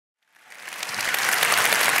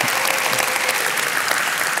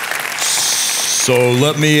So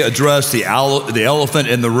let me address the elephant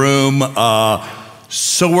in the room.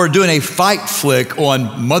 So we're doing a fight flick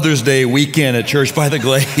on Mother's Day weekend at Church by the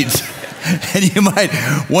Glades. And you might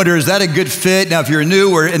wonder, is that a good fit? Now, if you're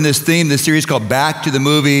new, we're in this theme, this series called Back to the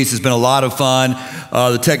Movies. It's been a lot of fun.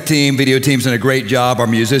 The tech team, video team's done a great job. Our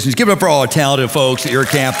musicians, give it up for all our talented folks at your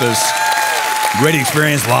campus. Great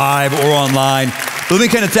experience live or online. But let me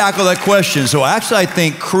kind of tackle that question. So actually, I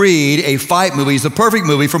think Creed, a fight movie, is the perfect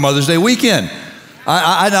movie for Mother's Day weekend.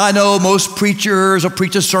 I know most preachers will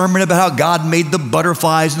preach a sermon about how God made the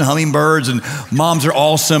butterflies and hummingbirds and moms are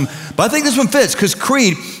awesome. But I think this one fits because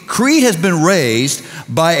Creed has been raised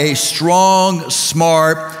by a strong,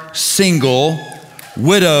 smart, single,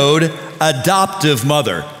 widowed, adoptive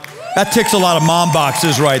mother. That ticks a lot of mom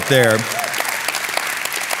boxes right there.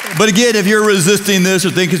 But again, if you're resisting this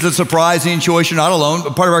or think it's a surprising choice, you're not alone.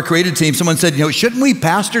 Part of our creative team, someone said, shouldn't we,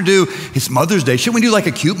 Pastor, it's Mother's Day, shouldn't we do like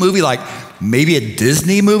a cute movie, like maybe a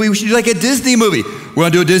Disney movie? We should do like a Disney movie. We're gonna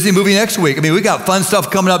do a Disney movie next week. I mean, we got fun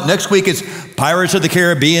stuff coming up. Next week, it's Pirates of the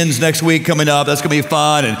Caribbean's next week coming up. That's gonna be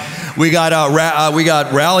fun. And we got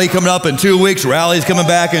Rally coming up in 2 weeks. Rally's coming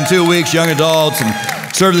back in 2 weeks, young adults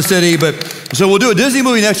and Serve the City. So we'll do a Disney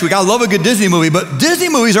movie next week. I love a good Disney movie, but Disney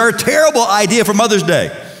movies are a terrible idea for Mother's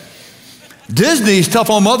Day. Disney's tough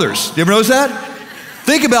on mothers. You ever notice that?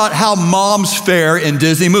 Think about how moms fare in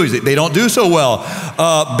Disney movies. They don't do so well.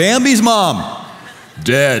 Bambi's mom,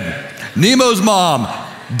 dead. Nemo's mom,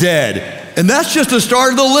 dead. And that's just the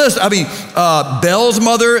start of the list. I mean, Belle's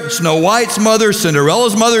mother, Snow White's mother,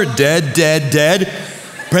 Cinderella's mother, dead, dead, dead.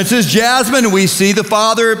 Princess Jasmine, we see the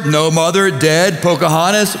father, no mother, dead.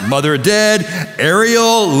 Pocahontas, mother, dead.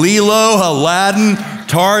 Ariel, Lilo, Aladdin,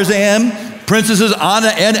 Tarzan. Princesses Anna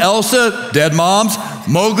and Elsa, dead moms.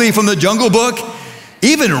 Mowgli from the Jungle Book.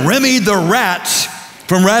 Even Remy the rat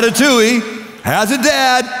from Ratatouille has a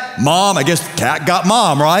dad. Mom, I guess cat got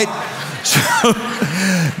mom, right? So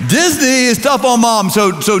Disney is tough on mom.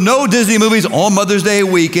 So no Disney movies on Mother's Day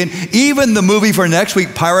weekend. Even the movie for next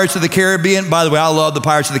week, Pirates of the Caribbean. By the way, I love the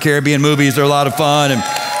Pirates of the Caribbean movies. They're a lot of fun.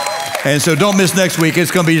 And so don't miss next week. It's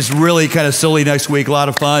going to be just really kind of silly next week. A lot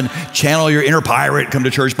of fun. Channel your inner pirate. Come to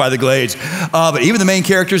Church by the Glades. But even the main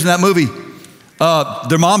characters in that movie,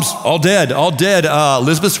 their moms all dead,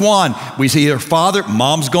 Elizabeth Swann, we see her father,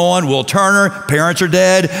 mom's gone. Will Turner, parents are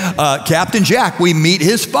dead. Captain Jack, we meet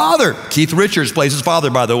his father. Keith Richards plays his father,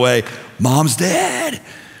 by the way. Mom's dead.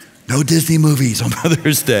 No Disney movies on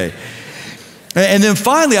Mother's Day. And then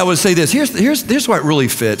finally, I would say this. Here's why it really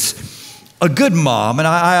fits. A good mom, and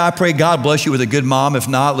I pray God bless you with a good mom. If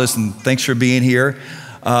not, listen, thanks for being here.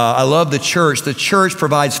 I love the church. The church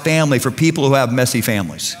provides family for people who have messy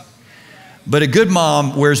families. But a good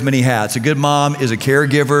mom wears many hats. A good mom is a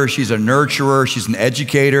caregiver. She's a nurturer. She's an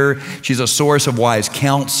educator. She's a source of wise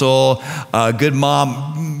counsel. A good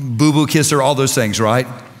mom, boo-boo kisser, all those things, right?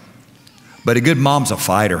 But a good mom's a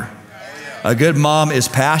fighter. A good mom is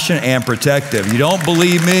passionate and protective. You don't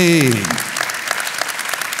believe me?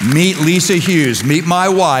 Meet Lisa Hughes, meet my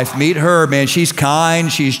wife, meet her. Man, she's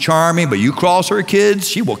kind, she's charming, but you cross her kids,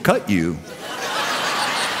 she will cut you.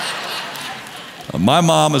 My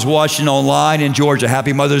mom is watching online in Georgia.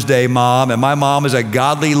 Happy Mother's Day, Mom. And my mom is a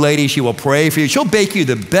godly lady. She will pray for you. She'll bake you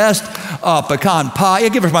the best pecan pie. Yeah,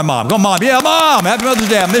 give her to my mom. Go, Mom. Yeah, Mom, happy Mother's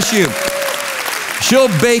Day, I miss you. She'll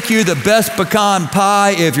bake you the best pecan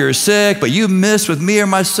pie if you're sick, but you miss with me or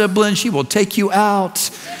my siblings, she will take you out.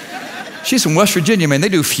 She's from West Virginia, man. They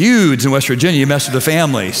do feuds in West Virginia. You mess with the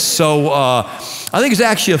family. So I think it's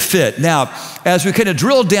actually a fit. Now, as we kind of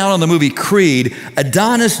drill down on the movie Creed,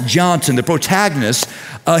 Adonis Johnson, the protagonist,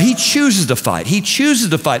 he chooses to fight. He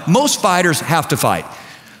chooses to fight. Most fighters have to fight.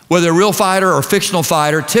 Whether a real fighter or fictional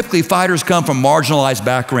fighter, typically fighters come from marginalized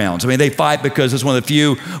backgrounds. I mean, they fight because it's one of the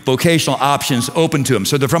few vocational options open to them.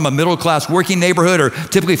 So they're from a middle-class working neighborhood or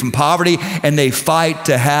typically from poverty, and they fight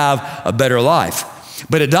to have a better life.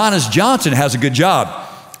 But Adonis Johnson has a good job,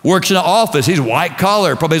 works in an office, he's white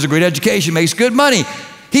collar, probably has a great education, makes good money.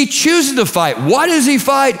 He chooses to fight. Why does he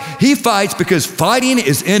fight? He fights because fighting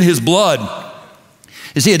is in his blood.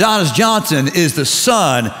 You see, Adonis Johnson is the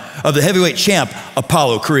son of the heavyweight champ,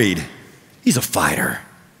 Apollo Creed. He's a fighter.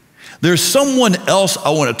 There's someone else I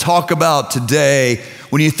want to talk about today.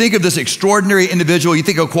 When you think of this extraordinary individual, you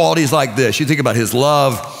think of qualities like this. You think about his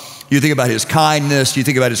love. You think about his kindness, you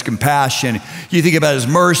think about his compassion, you think about his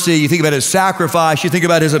mercy, you think about his sacrifice, you think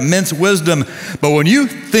about his immense wisdom. But when you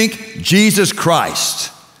think Jesus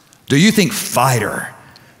Christ, do you think fighter?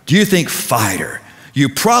 Do you think fighter? You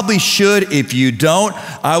probably should. If you don't,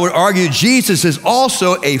 I would argue Jesus is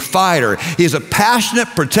also a fighter. He is a passionate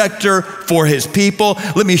protector for his people.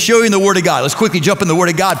 Let me show you in the Word of God. Let's quickly jump in the Word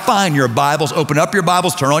of God. Find your Bibles. Open up your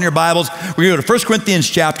Bibles. Turn on your Bibles. We're going to go to 1 Corinthians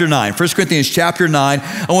chapter 9. 1 Corinthians chapter 9.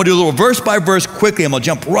 I want to do a little verse by verse quickly. I'm going to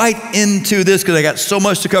jump right into this because I got so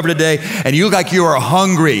much to cover today. And you look like you are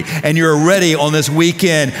hungry and you're ready on this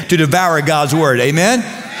weekend to devour God's Word. Amen?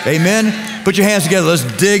 Amen? Put your hands together. Let's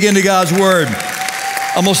dig into God's Word.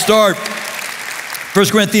 I'm going to start 1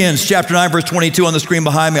 Corinthians chapter 9, verse 22 on the screen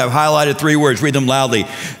behind me. I've highlighted 3 words. Read them loudly.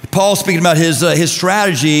 Paul speaking about his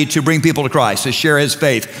strategy to bring people to Christ, to share his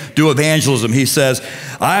faith, do evangelism. He says,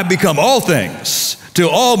 I have become all things to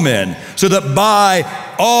all men so that by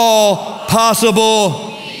all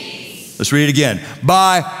possible, let's read it again,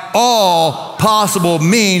 by all possible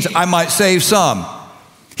means I might save some.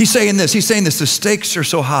 He's saying this, the stakes are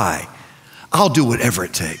so high. I'll do whatever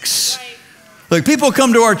it takes. Like people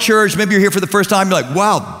come to our church, maybe you're here for the first time, you're like,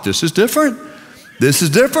 wow, this is different. This is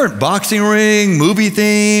different. Boxing ring, movie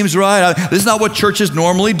themes, right? This is not what churches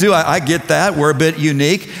normally do. I get that. We're a bit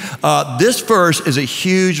unique. This verse is a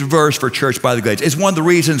huge verse for Church by the Glades. It's one of the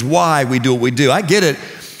reasons why we do what we do. I get it.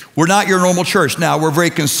 We're not your normal church. Now, we're very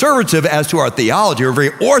conservative as to our theology. We're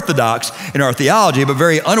very orthodox in our theology, but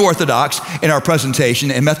very unorthodox in our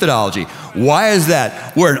presentation and methodology. Why is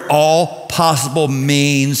that? We're an all possible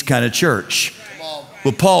means kind of church.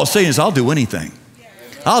 What Paul is saying is, I'll do anything.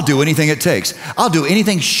 I'll do anything it takes. I'll do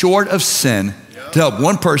anything short of sin to help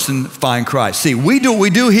one person find Christ. See, we do what we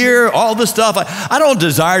do here, all this stuff. I don't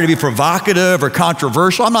desire to be provocative or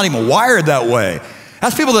controversial. I'm not even wired that way.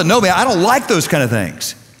 That's people that know me. I don't like those kind of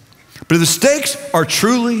things. But if the stakes are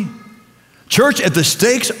truly, church, if the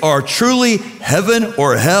stakes are truly heaven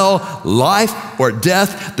or hell, life or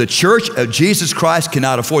death, the church of Jesus Christ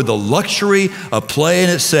cannot afford the luxury of playing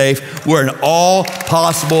it safe. We're an all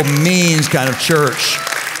possible means kind of church.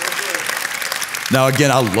 Now,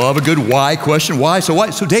 again, I love a good why question. Why? So why?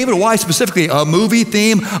 So David, why specifically? A movie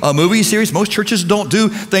theme, a movie series? Most churches don't do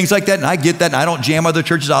things like that, and I get that, and I don't jam other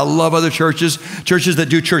churches. I love other churches that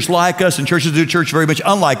do church like us, and churches that do church very much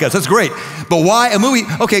unlike us. That's great. But why a movie?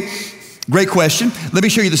 Okay, great question. Let me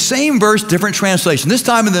show you the same verse, different translation. This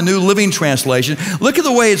time in the New Living Translation. Look at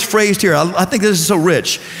the way it's phrased here. I think this is so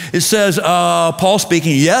rich. It says, Paul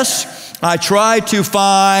speaking, yes, I try to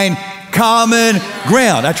find common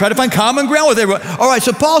ground. I try to find common ground with everyone. All right,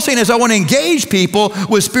 so Paul's saying as I want to engage people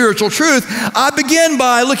with spiritual truth, I begin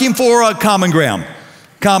by looking for a common ground.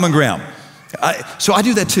 Common ground. So I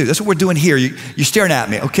do that too. That's what we're doing here. You're staring at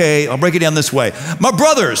me. Okay, I'll break it down this way. My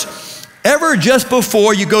brothers, ever just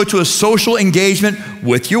before you go to a social engagement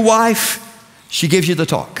with your wife, she gives you the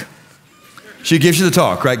talk. She gives you the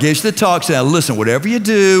talk, right? Gives you the talk, saying, listen, whatever you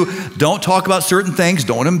do, don't talk about certain things.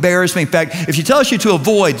 Don't embarrass me. In fact, if she tells you to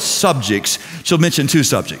avoid subjects, she'll mention 2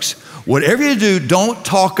 subjects. Whatever you do, don't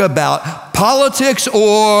talk about politics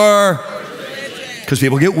or, because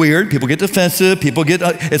people get weird, people get defensive, people get,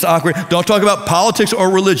 it's awkward. Don't talk about politics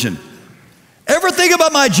or religion. Ever think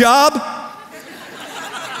about my job?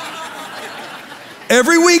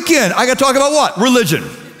 Every weekend, I got to talk about what? Religion.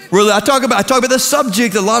 Really, I talk about the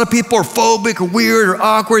subject. A lot of people are phobic or weird or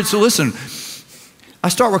awkward. So listen, I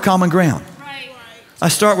start with common ground. I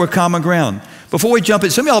start with common ground. Before we jump in,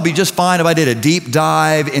 some of y'all will be just fine if I did a deep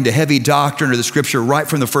dive into heavy doctrine or the scripture right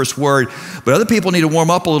from the first word. But other people need to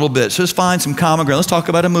warm up a little bit. So let's find some common ground. Let's talk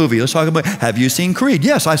about a movie. Let's talk about, have you seen Creed?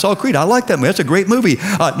 Yes, I saw Creed. I like that movie. That's a great movie.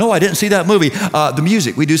 No, I didn't see that movie. The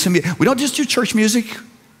music. We don't just do church music,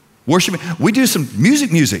 worship. We do some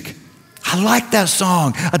music. I like that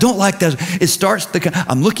song. I don't like that. It starts,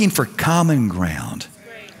 I'm looking for common ground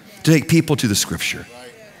to take people to the scripture.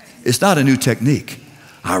 It's not a new technique.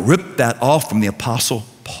 I ripped that off from the Apostle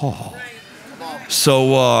Paul.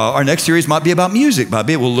 So our next series might be about music.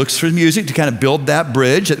 We'll look for music to kind of build that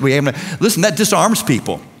bridge. Listen, that disarms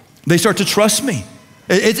people. They start to trust me.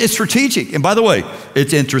 It's strategic. And by the way,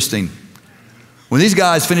 it's interesting. When these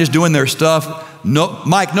guys finish doing their stuff,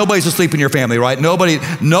 Mike, nobody's asleep in your family, right?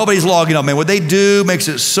 Nobody's logging up, man. What they do makes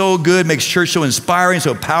it so good, makes church so inspiring,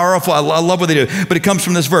 so powerful. I love what they do. But it comes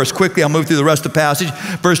from this verse. Quickly, I'll move through the rest of the passage.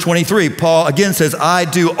 Verse 23, Paul again says, I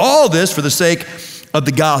do all this for the sake of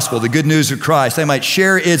the gospel, the good news of Christ. They might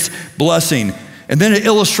share its blessing. And then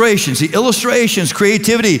illustrations. See, illustrations,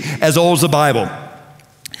 creativity, as old as the Bible.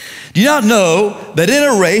 Do you not know that in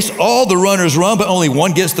a race, all the runners run, but only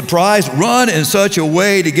one gets the prize? Run in such a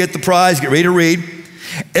way to get the prize. Get ready to read.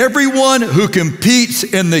 Everyone who competes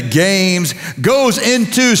in the games goes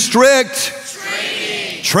into strict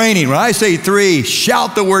training. When I say 3,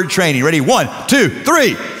 shout the word training. Ready? 1, 2, 3.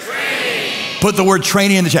 Training. Put the word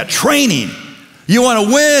training in the chat. Training. You want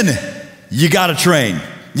to win, you got to train.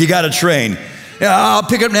 You got to train. I'll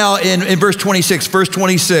pick up now in verse 26. Verse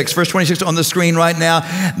 26 on the screen right now.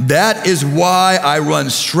 That is why I run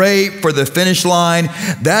straight for the finish line.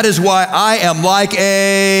 That is why I am like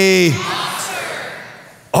a boxer.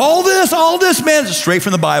 All this, man, straight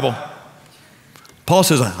from the Bible. Paul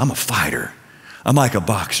says, I'm a fighter. I'm like a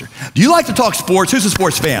boxer. Do you like to talk sports? Who's a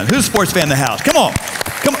sports fan? Who's a sports fan in the house? Come on.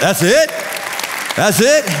 That's it? That's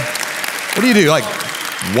it? What do? Like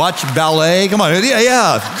watch ballet? Come on.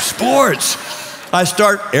 Yeah, sports. I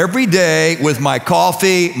start every day with my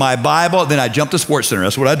coffee, my Bible, then I jump to Sports Center.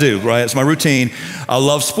 That's what I do, right? That's my routine. I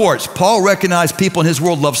love sports. Paul recognized people in his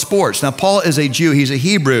world love sports. Now, Paul is a Jew. He's a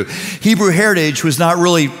Hebrew. Hebrew heritage was not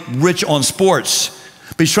really rich on sports,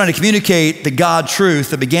 but he's trying to communicate the God truth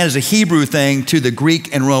that began as a Hebrew thing to the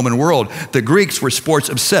Greek and Roman world. The Greeks were sports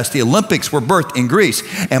obsessed. The Olympics were birthed in Greece,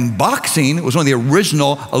 and boxing was one of the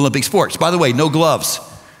original Olympic sports. By the way, no gloves.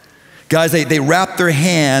 Guys, they wrapped their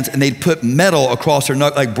hands and they'd put metal across their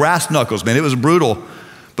knuckles, like brass knuckles, man. It was brutal.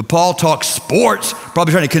 But Paul talks sports,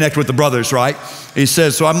 probably trying to connect with the brothers, right? He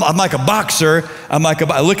says, so I'm like a boxer.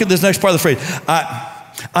 Look at this next part of the phrase.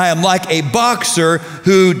 I am like a boxer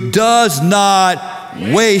who does not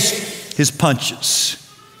waste his punches.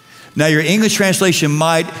 Now, your English translation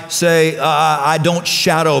might say, I don't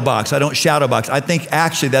shadow box. I think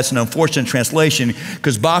actually that's an unfortunate translation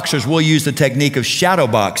because boxers will use the technique of shadow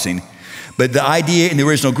boxing. But the idea in the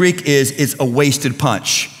original Greek is it's a wasted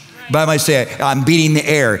punch. But I might say, I'm beating the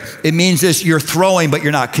air. It means this, you're throwing, but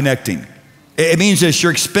you're not connecting. It means this,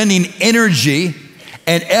 you're expending energy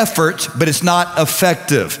and effort, but it's not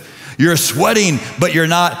effective. You're sweating, but you're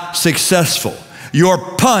not successful.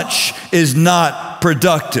 Your punch is not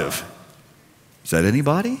productive. Is that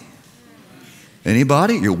anybody?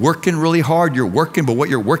 Anybody? You're working really hard, but what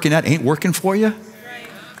you're working at ain't working for you?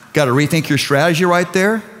 Got to rethink your strategy right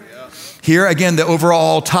there. Here, again, the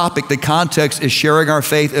overall topic, the context is sharing our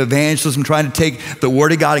faith, evangelism, trying to take the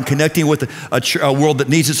Word of God and connecting with a world that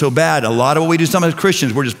needs it so bad. A lot of what we do sometimes as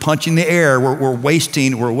Christians, we're just punching the air. We're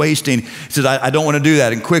wasting. He says, I don't want to do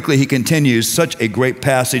that. And quickly he continues, such a great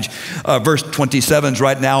passage. Verse 27 is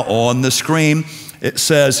right now on the screen. It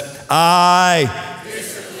says, I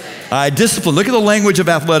discipline. Look at the language of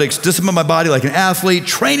athletics. Discipline my body like an athlete,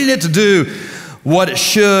 training it to do what it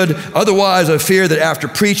should. Otherwise, I fear that after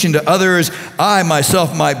preaching to others, I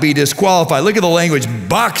myself might be disqualified. Look at the language,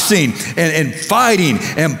 boxing and fighting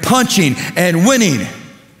and punching and winning.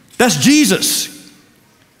 That's Jesus.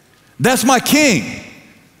 That's my King.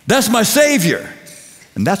 That's my Savior.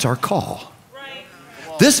 And that's our call.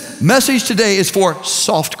 This message today is for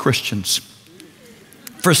soft Christians.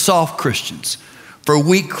 For soft Christians. For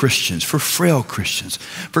weak Christians. For frail Christians.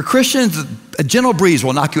 For Christians, a gentle breeze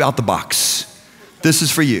will knock you out the box. This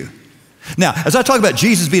is for you. Now, as I talk about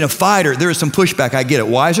Jesus being a fighter, there is some pushback. I get it.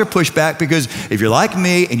 Why is there pushback? Because if you're like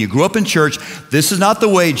me and you grew up in church, this is not the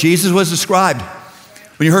way Jesus was described.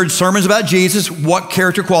 When you heard sermons about Jesus, what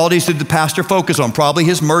character qualities did the pastor focus on? Probably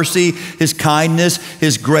his mercy, his kindness,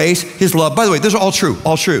 his grace, his love. By the way, those are all true,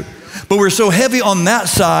 all true. But we're so heavy on that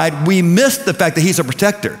side, we miss the fact that he's a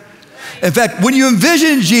protector. In fact, when you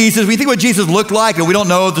envision Jesus, we think what Jesus looked like, and we don't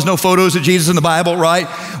know, there's no photos of Jesus in the Bible, right?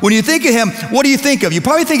 When you think of him, what do you think of? You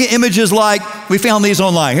probably think of images like, we found these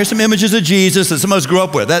online. Here's some images of Jesus that some of us grew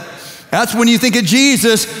up with. That's when you think of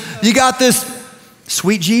Jesus, you got this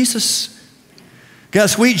sweet Jesus.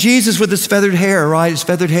 Got sweet Jesus with his feathered hair, right? His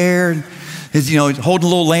feathered hair, and his, holding a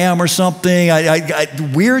little lamb or something.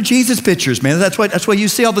 Weird Jesus pictures, man. That's what you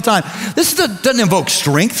see all the time. This doesn't invoke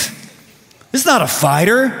strength. This is not a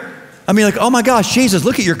fighter. I mean, like, oh my gosh, Jesus,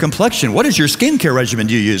 look at your complexion. What is your skincare regimen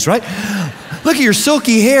you use, right? Look at your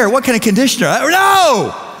silky hair. What kind of conditioner?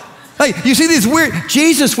 No! Hey, you see these weird,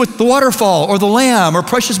 Jesus with the waterfall or the lamb or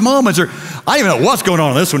precious moments or, I don't even know what's going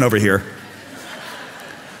on this one over here.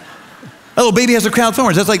 That little baby has a crown of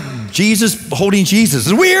thorns. That's like Jesus holding Jesus.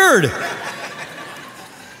 It's weird.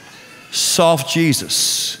 Soft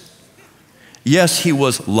Jesus. Yes, he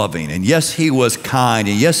was loving, and yes, he was kind,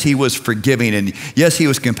 and yes, he was forgiving, and yes, he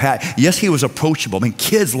was compassionate. Yes, he was approachable. I mean,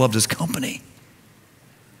 kids loved his company.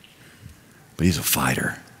 But he's a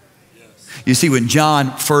fighter. You see, when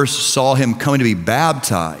John first saw him coming to be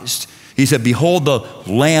baptized, he said, behold the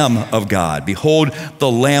Lamb of God. Behold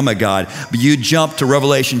the Lamb of God. But you jump to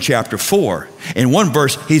Revelation chapter 4. In one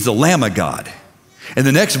verse, he's the Lamb of God. In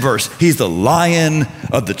the next verse, he's the Lion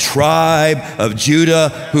of the tribe of Judah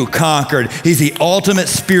who conquered. He's the ultimate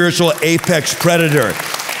spiritual apex predator.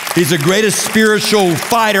 He's the greatest spiritual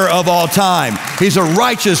fighter of all time. He's a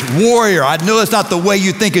righteous warrior. I know that's not the way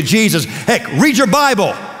you think of Jesus. Heck, read your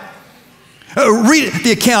Bible. Read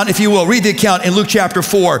the account, if you will. Read the account in Luke chapter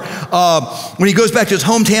 4. When he goes back to his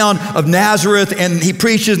hometown of Nazareth and he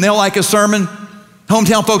preaches and they don't like his sermon.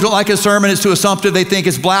 Hometown folks don't like his sermon. It's too assumptive. They think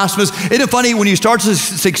it's blasphemous. Isn't it funny when you start to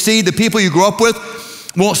succeed, the people you grew up with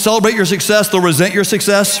won't celebrate your success. They'll resent your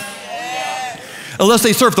success. Unless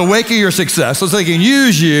they surf the wake of your success. So they can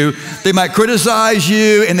use you, they might criticize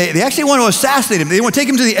you, and they actually want to assassinate him. They want to take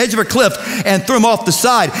him to the edge of a cliff and throw him off the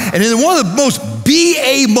side. And in one of the most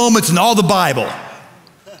BA moments in all the Bible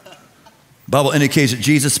indicates that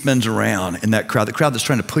Jesus spins around in that crowd, the crowd that's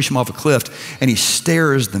trying to push him off a cliff, and he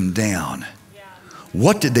stares them down.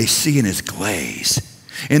 What did they see in his glaze?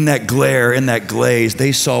 In that glare, in that glaze,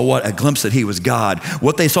 they saw what? A glimpse that he was God.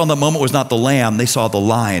 What they saw in that moment was not the lamb, they saw the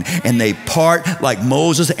lion. And they part like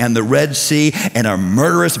Moses and the Red Sea, and a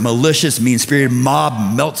murderous, malicious, mean-spirited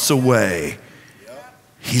mob melts away.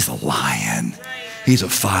 He's a lion. He's a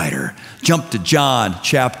fighter. Jump to John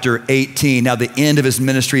chapter 18. Now the end of his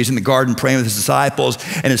ministry is in the garden praying with his disciples.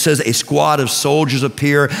 And it says a squad of soldiers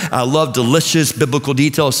appear. I love delicious biblical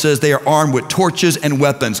detail. It says they are armed with torches and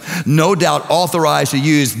weapons. No doubt authorized to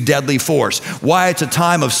use deadly force. Why? It's a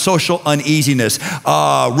time of social uneasiness.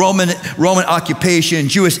 Roman occupation,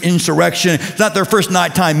 Jewish insurrection. It's not their first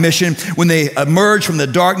nighttime mission. When they emerge from the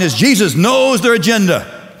darkness, Jesus knows their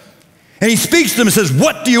agenda. And he speaks to them and says,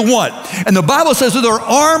 what do you want? And the Bible says that they're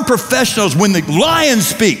armed professionals. When the lion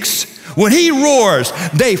speaks, when he roars,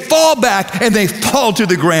 they fall back and they fall to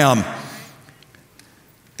the ground.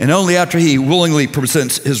 And only after he willingly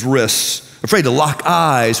presents his wrists, afraid to lock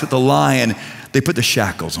eyes with the lion, they put the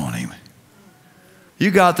shackles on him.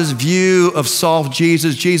 You got this view of soft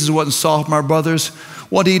Jesus. Jesus wasn't soft, my brothers.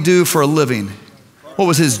 What did he do for a living? What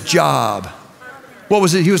was his job? What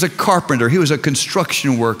was it? He was a carpenter. He was a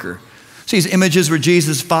construction worker. See these images where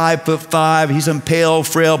Jesus is 5'5", he's some pale,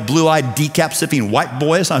 frail, blue-eyed, decap-sipping white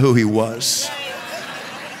boy. That's not who he was.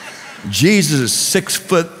 Jesus is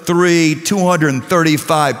 6'3",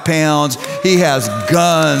 235 pounds. He has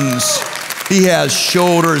guns. He has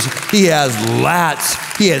shoulders. He has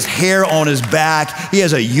lats. He has hair on his back. He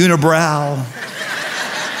has a unibrow,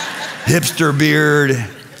 hipster beard,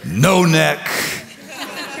 no neck.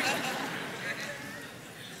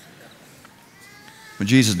 When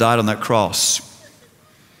Jesus died on that cross,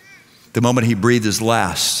 the moment he breathed his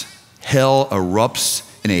last, hell erupts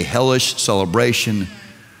in a hellish celebration.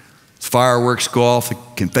 Fireworks go off, the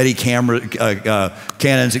confetti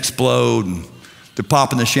cannons explode, and they're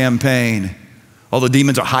popping the champagne. All the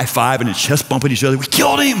demons are high-fiving and chest bumping each other. We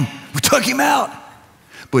killed him. We took him out.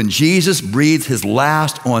 But when Jesus breathed his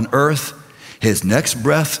last on earth, his next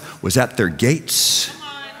breath was at their gates.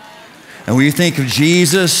 And when you think of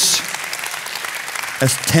Jesus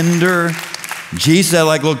as tender, Jesus had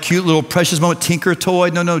like a little cute, little precious moment, tinker toy.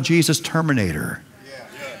 No, Jesus, Terminator.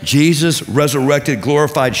 Jesus, resurrected,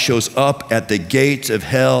 glorified, shows up at the gates of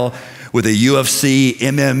hell with a UFC,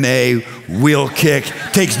 MMA, wheel kick,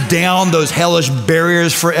 takes down those hellish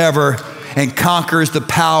barriers forever and conquers the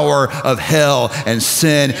power of hell and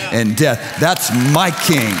sin and death. That's my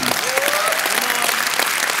King.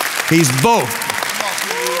 He's both.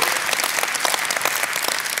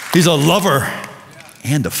 He's a lover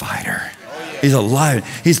and a fighter. He's a lion.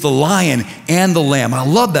 He's the lion and the lamb. I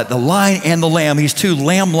love that, the lion and the lamb. He's too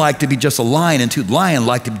lamb-like to be just a lion and too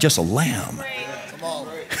lion-like to be just a lamb.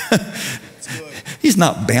 He's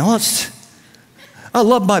not balanced. I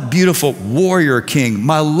love my beautiful warrior king,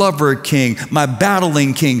 my lover king, my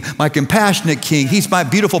battling king, my compassionate king. He's my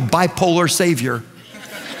beautiful bipolar savior.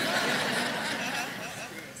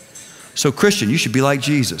 So Christian, you should be like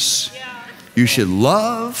Jesus. You should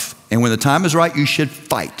love, and when the time is right, you should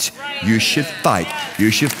fight. You should fight.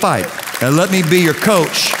 You should fight. And let me be your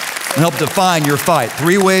coach and help define your fight.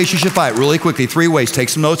 3 ways you should fight, really quickly. 3 ways. Take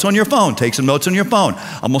some notes on your phone. Take some notes on your phone.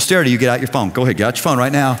 I'm going to stare at you. Get out your phone. Go ahead. Get out your phone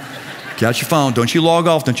right now. Get out your phone. Don't you log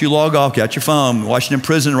off. Don't you log off. Get out your phone. Washington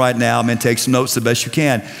prison right now. Man, take some notes the best you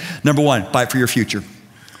can. Number 1, fight for your future.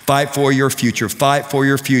 Fight for your future. Fight for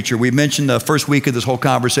your future. We mentioned the first week of this whole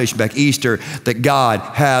conversation back Easter that God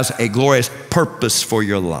has a glorious purpose for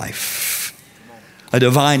your life, a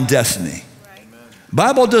divine destiny.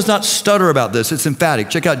 Bible does not stutter about this. It's emphatic.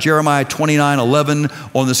 Check out Jeremiah 29:11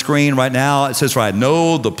 on the screen right now. It says, "For I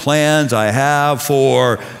know the plans I have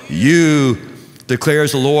for you,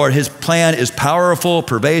 declares the Lord." His plan is powerful,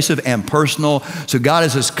 pervasive, and personal. So God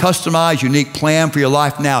has his customized, unique plan for your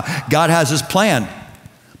life now. God has his plan.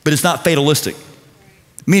 But it's not fatalistic.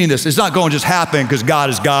 Meaning this, it's not going to just happen because God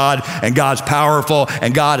is God and God's powerful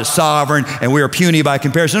and God is sovereign and we are puny by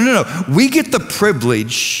comparison. No. We get the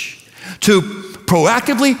privilege to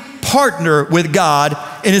proactively partner with God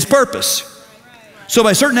in his purpose. So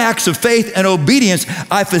by certain acts of faith and obedience,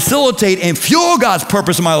 I facilitate and fuel God's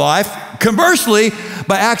purpose in my life. Conversely,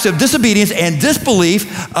 by acts of disobedience and disbelief,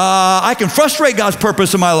 I can frustrate God's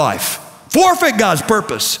purpose in my life, forfeit God's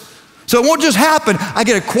purpose. So it won't just happen. I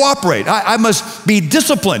got to cooperate. I must be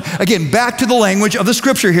disciplined. Again, back to the language of the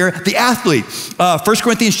scripture here, the athlete. 1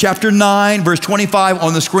 Corinthians chapter 9, verse 25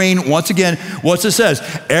 on the screen. Once again, what it says.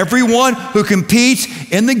 Everyone who competes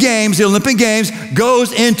in the games, the Olympic Games,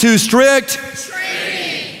 goes into strict training.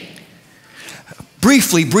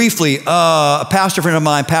 Briefly, a pastor friend of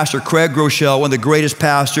mine, Pastor Craig Groeschel, one of the greatest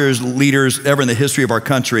pastors, leaders ever in the history of our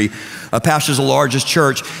country, pastors the largest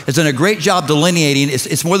church, has done a great job delineating.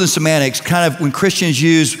 It's more than semantics, kind of when Christians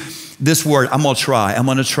use this word, I'm going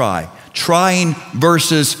to try. Trying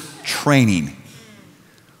versus training.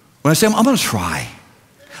 When I say I'm going to try,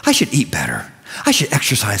 I should eat better. I should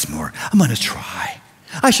exercise more. I'm going to try.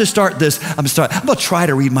 I should start this. I'm going to try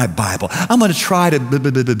to read my Bible. I'm going to try to blah,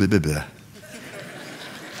 blah, blah, blah, blah, blah.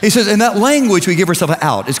 He says, in that language, we give ourselves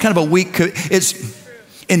out. It's kind of a weak, it's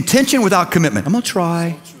intention without commitment. I'm going to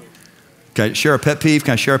try. Can I share a pet peeve?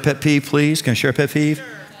 Can I share a pet peeve, please? Can I share a pet peeve?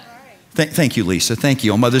 Thank you, Lisa. Thank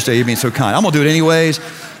you. On Mother's Day, you're being so kind. I'm going to do it anyways.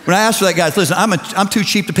 When I ask for that, guys, listen, I'm too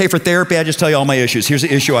cheap to pay for therapy. I just tell you all my issues. Here's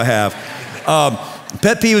the issue I have.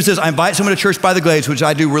 Pet peeve is this: I invite someone to church by the Glades, which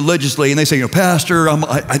I do religiously, and they say, Pastor,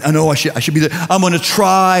 I know I should be there. I'm going to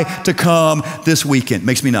try to come this weekend.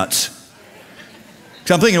 Makes me nuts.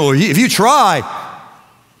 So I'm thinking, well, if you try,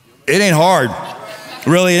 it ain't hard.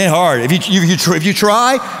 Really, it ain't hard. If you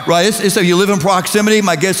try, right, it's if you live in proximity,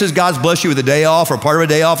 my guess is God's blessed you with a day off or part of a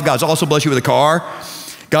day off. God's also blessed you with a car.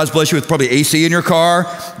 God's blessed you with probably AC in your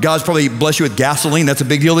car. God's probably blessed you with gasoline. That's a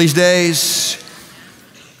big deal these days.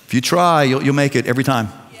 If you try, you'll make it every time,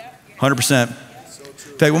 100%. In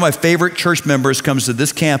fact, one of my favorite church members comes to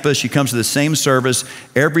this campus. She comes to the same service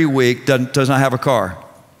every week, does not have a car.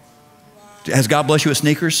 Has God blessed you with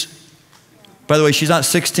sneakers? By the way, she's not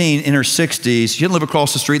 16, in her 60s. She didn't live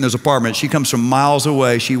across the street in those apartments. She comes from miles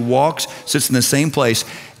away. She walks, sits in the same place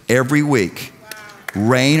every week,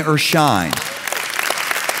 rain or shine.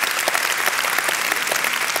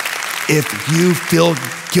 If you feel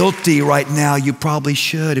guilty right now, you probably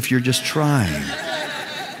should if you're just trying.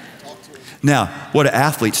 Now, what do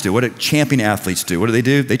athletes do? What do champion athletes do? What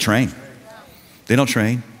do? They train. They don't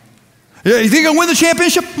train. Yeah, you think I'll win the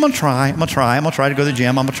championship? I'm gonna try. I'm gonna try to go to the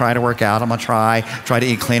gym. I'm gonna try to work out. I'm gonna try to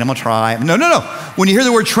eat clean. I'm gonna try. No. When you hear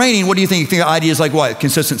the word training, what do you think? You think of ideas like what?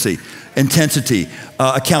 Consistency, intensity,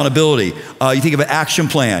 accountability. You think of an action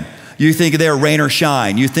plan. You think of their rain or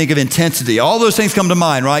shine. You think of intensity. All those things come to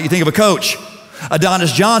mind, right? You think of a coach.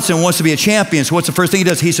 Adonis Johnson wants to be a champion, so what's the first thing he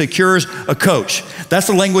does? He secures a coach. That's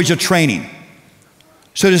the language of training.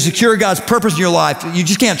 So to secure God's purpose in your life, you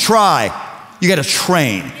just can't try. You got to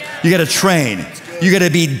train. You got to train. You got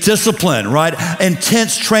to be disciplined, right?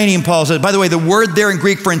 Intense training, Paul says. By the way, the word there in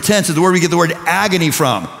Greek for intense is the word we get the word agony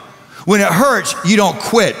from. When it hurts, you don't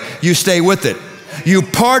quit. You stay with it. You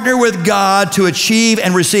partner with God to achieve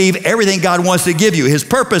and receive everything God wants to give you, His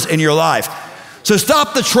purpose in your life. So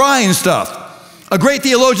stop the trying stuff. A great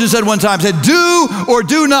theologian said one time, do or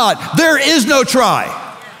do not. There is no try.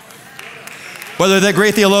 Whether that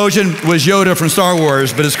great theologian was Yoda from Star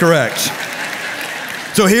Wars, but it's correct.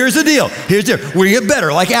 So here's the deal. We're gonna get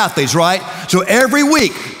better like athletes, right? So every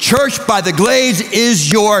week, Church by the Glades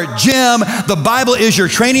is your gym. The Bible is your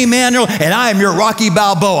training manual, and I am your Rocky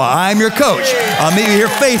Balboa. I am your coach. I'll meet you here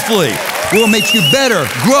faithfully. We'll make you better,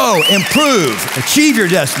 grow, improve, achieve your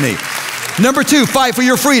destiny. Number 2, fight for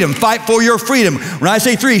your freedom. Fight for your freedom. When I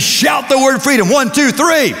say 3, shout the word freedom. 1, 2,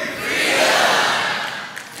 3. Freedom.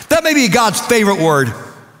 That may be God's favorite word.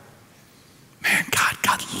 Man,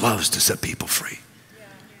 God loves to set people free.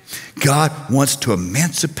 God wants to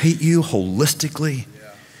emancipate you holistically.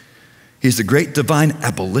 He's the great divine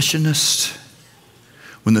abolitionist.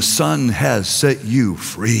 When the Son has set you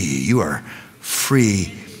free, you are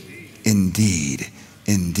free indeed,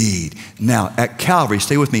 indeed. Now, at Calvary,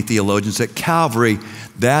 stay with me, theologians, at Calvary,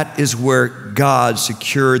 that is where God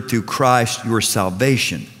secured through Christ your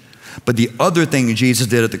salvation. But the other thing Jesus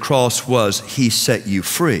did at the cross was He set you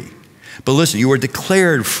free. But listen, you were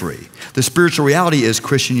declared free. The spiritual reality is,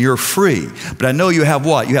 Christian, you're free. But I know you have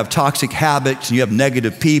what? You have toxic habits, and you have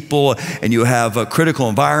negative people, and you have critical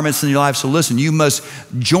environments in your life. So listen, you must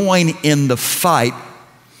join in the fight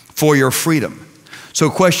for your freedom. So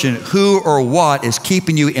question, who or what is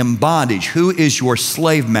keeping you in bondage? Who is your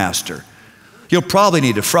slave master? You'll probably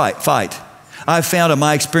need to fight. I've found in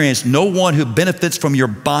my experience, no one who benefits from your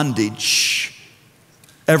bondage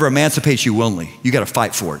ever emancipates you willingly. You got to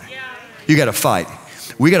fight for it. You got to fight.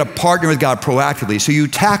 We got to partner with God proactively. So you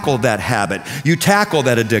tackle that habit. You tackle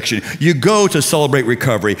that addiction. You go to Celebrate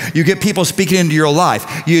Recovery. You get people speaking into your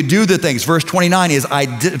life. You do the things. Verse 29 is,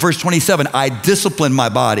 verse 27, I discipline my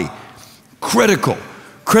body. Critical.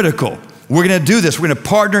 We're going to do this. We're going to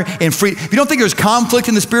partner in free. If you don't think there's conflict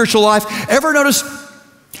in the spiritual life, ever notice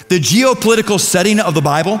the geopolitical setting of the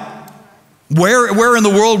Bible? Where in the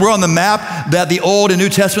world, we're on the map that the Old and New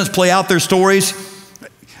Testaments play out their stories?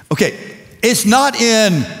 Okay. It's not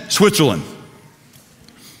in Switzerland.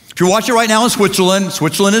 If you're watching right now in Switzerland,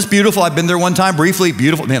 Switzerland is beautiful. I've been there one time briefly.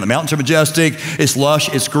 Beautiful. Man, the mountains are majestic. It's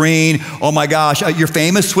lush. It's green. Oh my gosh. You're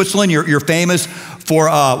famous, Switzerland. You're famous for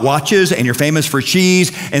watches, and you're famous for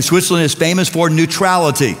cheese. And Switzerland is famous for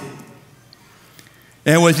neutrality.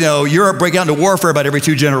 And with Europe breaking out into warfare about every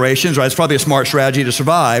 2 generations, right? It's probably a smart strategy to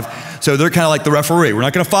survive. So they're kind of like the referee. We're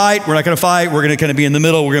not going to fight. We're going to kind of be in the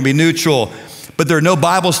middle. We're going to be neutral. But there are no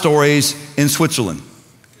Bible stories in Switzerland.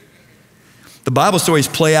 The Bible stories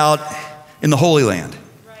play out in the Holy Land,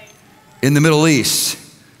 in the Middle East,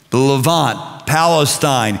 the Levant,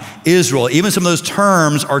 Palestine, Israel. Even some of those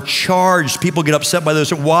terms are charged. People get upset by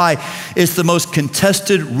those. Why? It's the most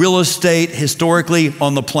contested real estate historically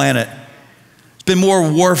on the planet. There's been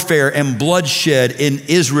more warfare and bloodshed in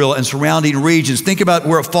Israel and surrounding regions. Think about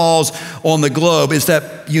where it falls on the globe. It's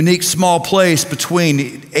that unique small place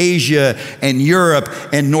between Asia and Europe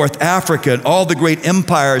and North Africa. And all the great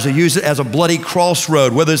empires have used it as a bloody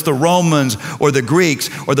crossroad, whether it's the Romans or the Greeks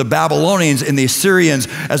or the Babylonians and the Assyrians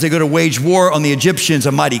as they go to wage war on the Egyptians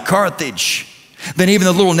and mighty Carthage. Then even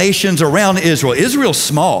the little nations around Israel. Israel's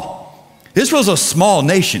small. Israel's a small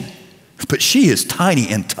nation, but she is tiny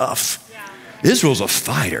and tough. Israel's a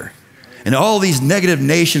fighter. And all these negative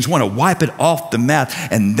nations want to wipe it off the map.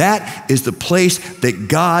 And that is the place that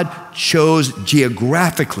God chose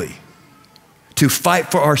geographically to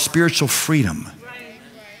fight for our spiritual freedom.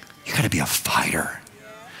 You got to be a fighter.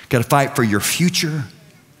 Got to fight for your future.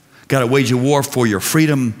 Got to wage a war for your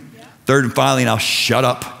freedom. Third and finally, and I'll shut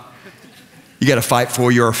up. You got to fight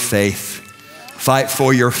for your faith. Fight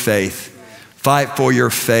for your faith. Fight for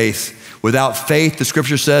your faith. Without faith, the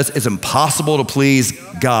scripture says, it's impossible to please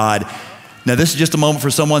God. Now, this is just a moment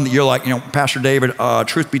for someone that you're like, Pastor David,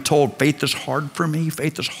 truth be told, faith is hard for me.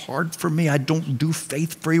 Faith is hard for me. I don't do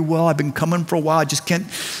faith very well. I've been coming for a while. I just can't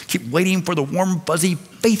keep waiting for the warm, fuzzy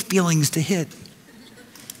faith feelings to hit.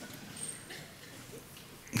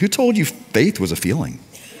 Who told you faith was a feeling?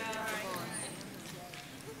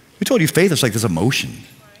 Who told you faith is like this emotion?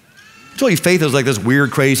 I told you faith is like this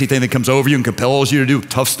weird, crazy thing that comes over you and compels you to do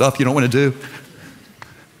tough stuff you don't want to do.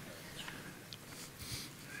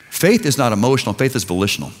 Faith is not emotional. Faith is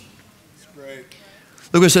volitional.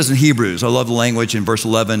 Look what it says in Hebrews. I love the language in verse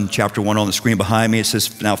 11, chapter 1 on the screen behind me. It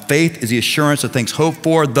says, now faith is the assurance of things hoped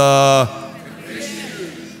for, the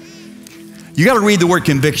conviction. You got to read the word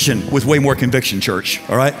conviction with way more conviction, church,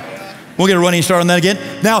 all right? We'll get a running start on that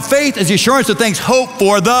again. Now faith is the assurance of things hoped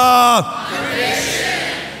for, the conviction.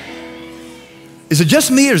 Is it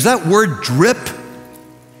just me, or does that word drip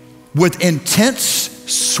with intense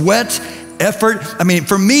sweat, effort? I mean,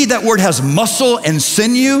 for me, that word has muscle and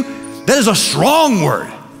sinew. That is a strong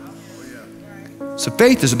word. So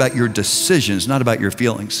faith is about your decisions, not about your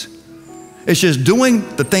feelings. It's just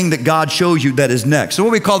doing the thing that God shows you that is next. So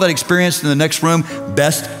what we call that experience in the next room,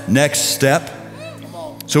 best next step.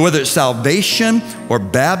 So whether it's salvation or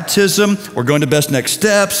baptism or going to best next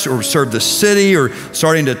steps or serve the city or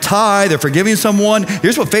starting to tithe or forgiving someone,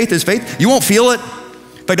 here's what faith is. Faith, you won't feel it.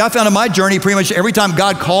 In fact, I found in my journey pretty much every time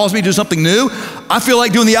God calls me to do something new, I feel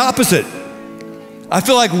like doing the opposite. I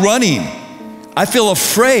feel like running. I feel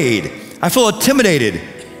afraid. I feel intimidated.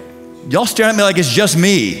 Y'all staring at me like it's just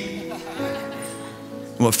me.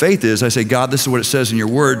 What faith is, I say, God, this is what it says in your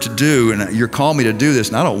word to do, and you're calling me to do this,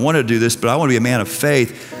 and I don't want to do this, but I want to be a man of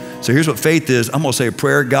faith. So here's what faith is. I'm going to say a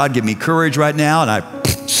prayer. God, give me courage right now, and I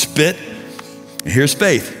spit. And here's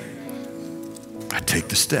faith. I take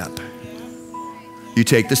the step. You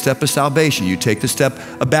take the step of salvation. You take the step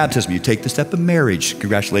of baptism. You take the step of marriage.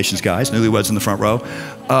 Congratulations, guys. Newlyweds in the front row.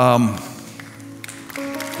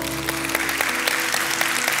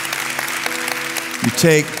 You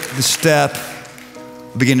take the step,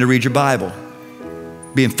 begin to read your Bible,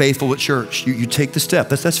 being faithful at church. You take the step.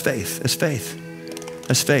 That's faith. That's faith.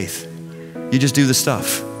 That's faith. You just do the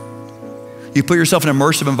stuff. You put yourself in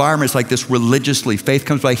immersive environments like this religiously. Faith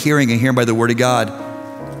comes by hearing and hearing by the word of God.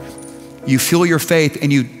 You feel your faith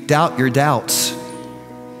and you doubt your doubts.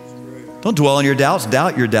 Don't dwell on your doubts,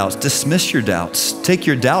 doubt your doubts, dismiss your doubts. Take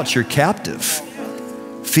your doubts, you're captive.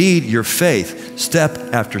 Feed your faith. step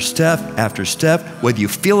after step after step. Whether you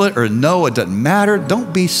feel it or no, it doesn't matter.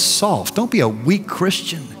 Don't be soft. Don't be a weak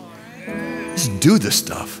Christian. Just do this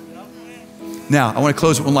stuff. Now, I want to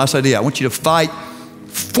close with one last idea. I want you to fight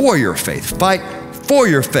for your faith. Fight for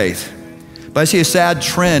your faith. But I see a sad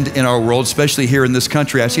trend in our world, especially here in this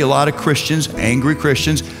country. I see a lot of Christians, angry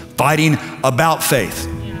Christians, fighting about faith.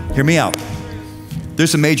 Hear me out.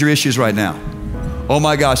 There's some major issues right now. Oh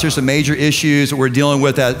my gosh, there's some major issues that we're dealing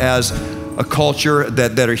with as a culture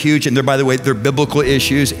that are huge. And they're, by the way, they're biblical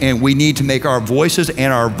issues, and we need to make our voices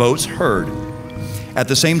and our votes heard. At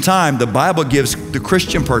the same time, the Bible gives the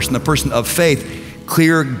Christian person, the person of faith,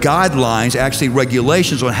 clear guidelines, actually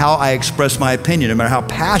regulations on how I express my opinion, no matter how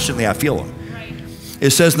passionately I feel them.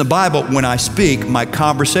 It says in the Bible, when I speak, my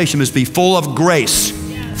conversation must be full of grace.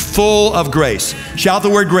 Full of grace. Shout the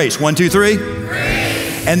word grace. 1, 2, 3.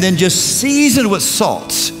 Grace. And then just season with salt.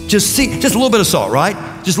 Just a little bit of salt, right?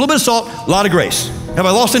 Just a little bit of salt, a lot of grace. Have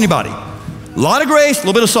I lost anybody? A lot of grace, a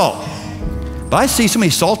little bit of salt. But I see so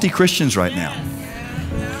many salty Christians right now.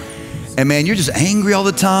 And man, you're just angry all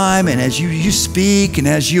the time. And as you speak, and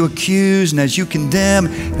as you accuse, and as you condemn,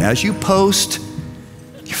 and as you post,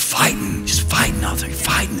 you're fighting, just fighting out there, you're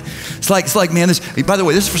fighting. It's like, man, by the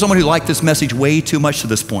way, this is for someone who liked this message way too much to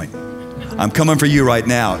this point. I'm coming for you right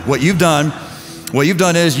now. What you've done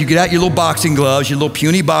is you get out your little boxing gloves, your little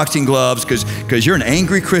puny boxing gloves, because you're an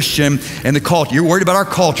angry Christian and the culture. You're worried about our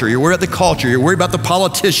culture. You're worried about the culture. You're worried about the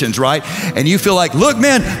politicians, right? And you feel like, look,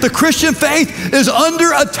 man, the Christian faith is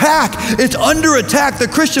under attack. It's under attack, the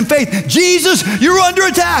Christian faith. Jesus, you're under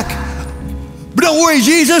attack. But don't worry,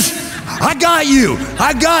 Jesus. I got you,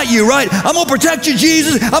 right? I'm gonna protect you,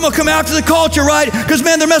 Jesus. I'm gonna come after the culture, right? Because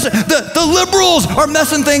man, they're messing, the liberals are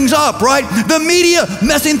messing things up, right? The media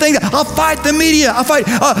messing things up. I'll fight the media. I'll fight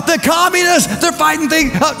the communists. They're fighting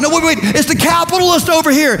things. No, wait, it's the capitalists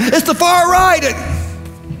over here. It's the far right.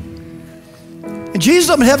 And Jesus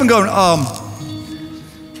up in heaven going,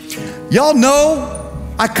 y'all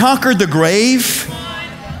know I conquered the grave.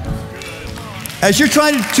 As you're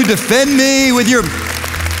trying to defend me with your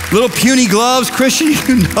little puny gloves, Christian,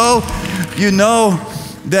 you know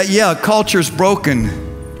that, yeah, culture's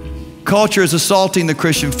broken. Culture is assaulting the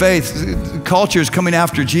Christian faith. Culture is coming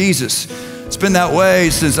after Jesus. It's been that way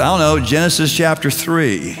since, I don't know, Genesis chapter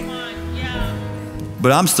 3.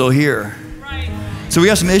 But I'm still here. So we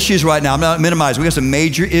got some issues right now. I'm not minimizing. We got some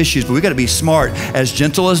major issues, but we got to be smart, as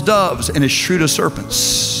gentle as doves and as shrewd as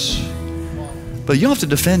serpents. But you don't have to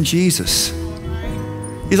defend Jesus.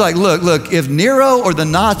 He's like, look, if Nero or the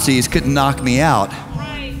Nazis couldn't knock me out,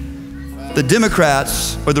 the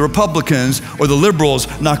Democrats or the Republicans or the liberals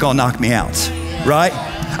not gonna knock me out, right?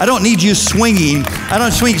 I don't need you swinging. I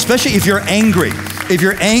don't swing, especially if you're angry. If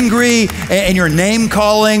you're angry and you're name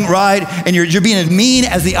calling, right? And you're being as mean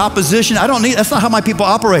as the opposition, that's not how my people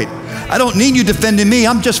operate. I don't need you defending me,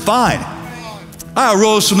 I'm just fine. I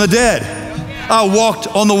arose from the dead. I walked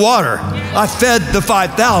on the water. I fed the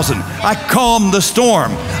 5,000. I calmed the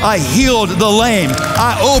storm. I healed the lame.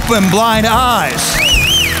 I opened blind eyes.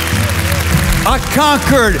 I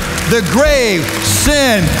conquered the grave,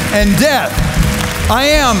 sin, and death. I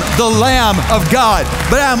am the Lamb of God,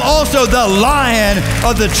 but I am also the Lion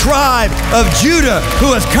of the tribe of Judah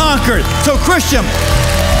who has conquered. So Christian,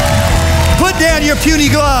 put down your puny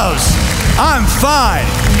gloves. I'm fine,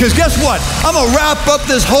 because guess what? I'm gonna wrap up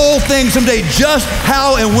this whole thing someday just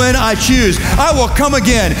how and when I choose. I will come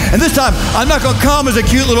again, and this time I'm not gonna come as a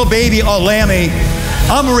cute little baby all lammy.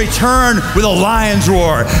 I'm gonna return with a lion's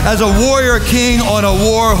roar, as a warrior king on a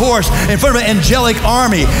war horse in front of an angelic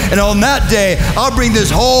army. And on that day, I'll bring this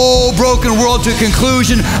whole broken world to a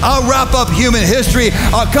conclusion. I'll wrap up human history.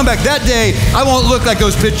 I'll come back that day. I won't look like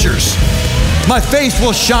those pictures. My face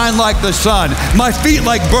will shine like the sun, my feet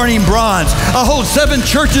like burning bronze. I'll hold 7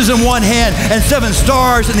 churches in one hand and 7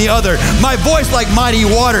 stars in the other, my voice like mighty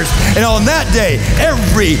waters. And on that day,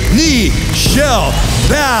 every knee shall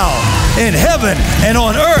bow in heaven and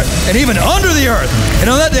on earth and even under the earth. And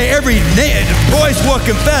on that day, every voice will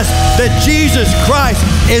confess that Jesus Christ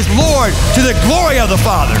is Lord to the glory of the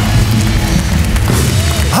Father.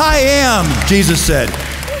 I am, Jesus said,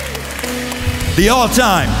 the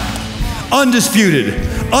all-time, undisputed,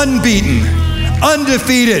 unbeaten,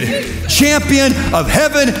 undefeated, champion of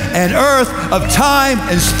heaven and earth, of time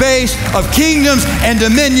and space, of kingdoms and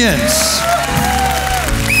dominions.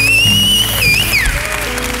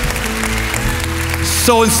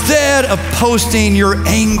 So instead of posting your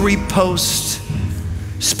angry post,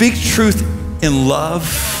 speak truth in love.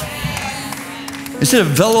 Instead of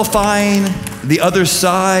vilifying the other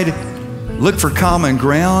side, look for common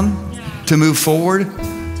ground to move forward.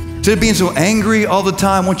 Instead of being so angry all the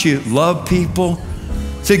time, why don't you love people?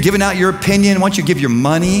 Instead of giving out your opinion, why don't you give your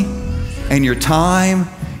money and your time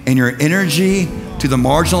and your energy to the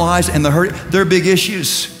marginalized and the hurt? They're big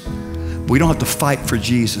issues. We don't have to fight for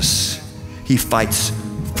Jesus. He fights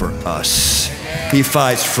for us. He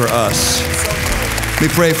fights for us. Let me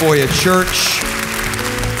pray for you, church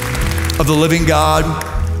of the living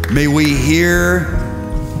God. May we hear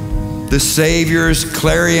the Savior's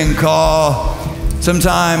clarion call.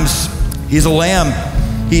 Sometimes he's a lamb.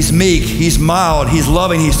 He's meek, he's mild, he's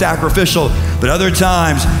loving, he's sacrificial. But other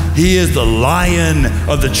times, he is the Lion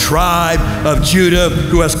of the tribe of Judah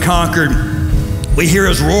who has conquered. We hear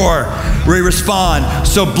his roar, we respond.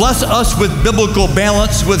 So bless us with biblical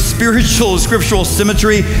balance, with spiritual, scriptural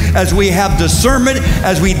symmetry as we have discernment,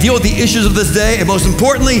 as we deal with the issues of this day. And most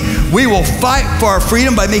importantly, we will fight for our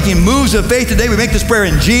freedom by making moves of faith today. We make this prayer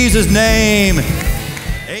in Jesus' name.